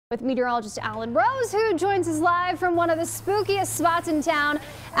With meteorologist Alan Rose, who joins us live from one of the spookiest spots in town.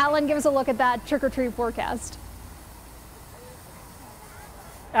 Alan, give us a look at that trick-or-treat forecast.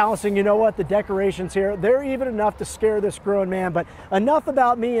 Allison, you know what? The decorations here, they're even enough to scare this grown man, but enough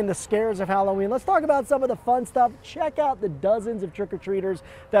about me and the scares of Halloween. Let's talk about some of the fun stuff. Check out the dozens of trick-or-treaters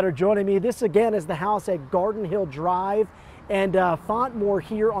that are joining me. This again is the house at Garden Hill Drive and Fontmore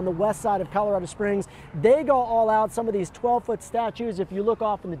here on the west side of Colorado Springs. They go all out. Some of these 12-foot statues, if you look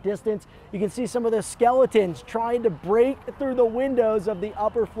off in the distance, you can see some of the skeletons trying to break through the windows of the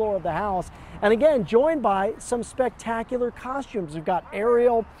upper floor of the house. And again, joined by some spectacular costumes. We've got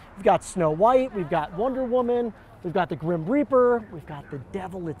Ariel, we've got Snow White, we've got Wonder Woman, we've got the Grim Reaper, we've got the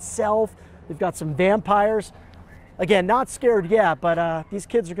devil itself, we've got some vampires. Again, not scared yet, but these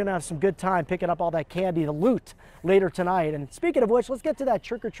kids are gonna have some good time picking up all that candy to loot later tonight. And speaking of which, let's get to that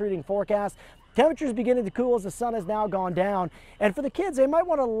trick-or-treating forecast. Temperatures beginning to cool as the sun has now gone down. And for the kids, they might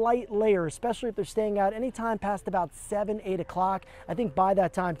want a light layer, especially if they're staying out anytime past about 7, 8 o'clock. I think by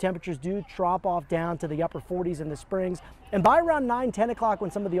that time, temperatures do drop off down to the upper 40s in the Springs. And by around 9, 10 o'clock,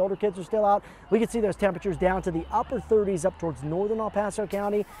 when some of the older kids are still out, we can see those temperatures down to the upper 30s up towards northern El Paso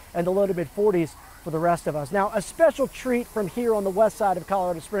County and the low to mid 40s for the rest of us. Now, a special treat from here on the west side of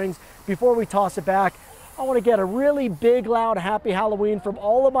Colorado Springs. Before we toss it back, I want to get a really big, loud, happy Halloween from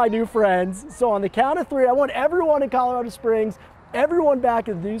all of my new friends. So on the count of 3, I want everyone in Colorado Springs, everyone back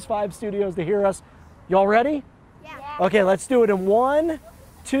in the News 5 studios to hear us. Y'all ready? Yeah. Okay, let's do it in 1,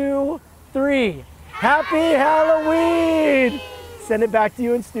 2, 3. Happy Halloween! Send it back to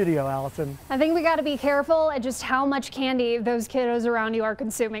you in studio, Allison. I think we got to be careful at just how much candy those kiddos around you are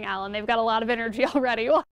consuming, Alan. They've got a lot of energy already.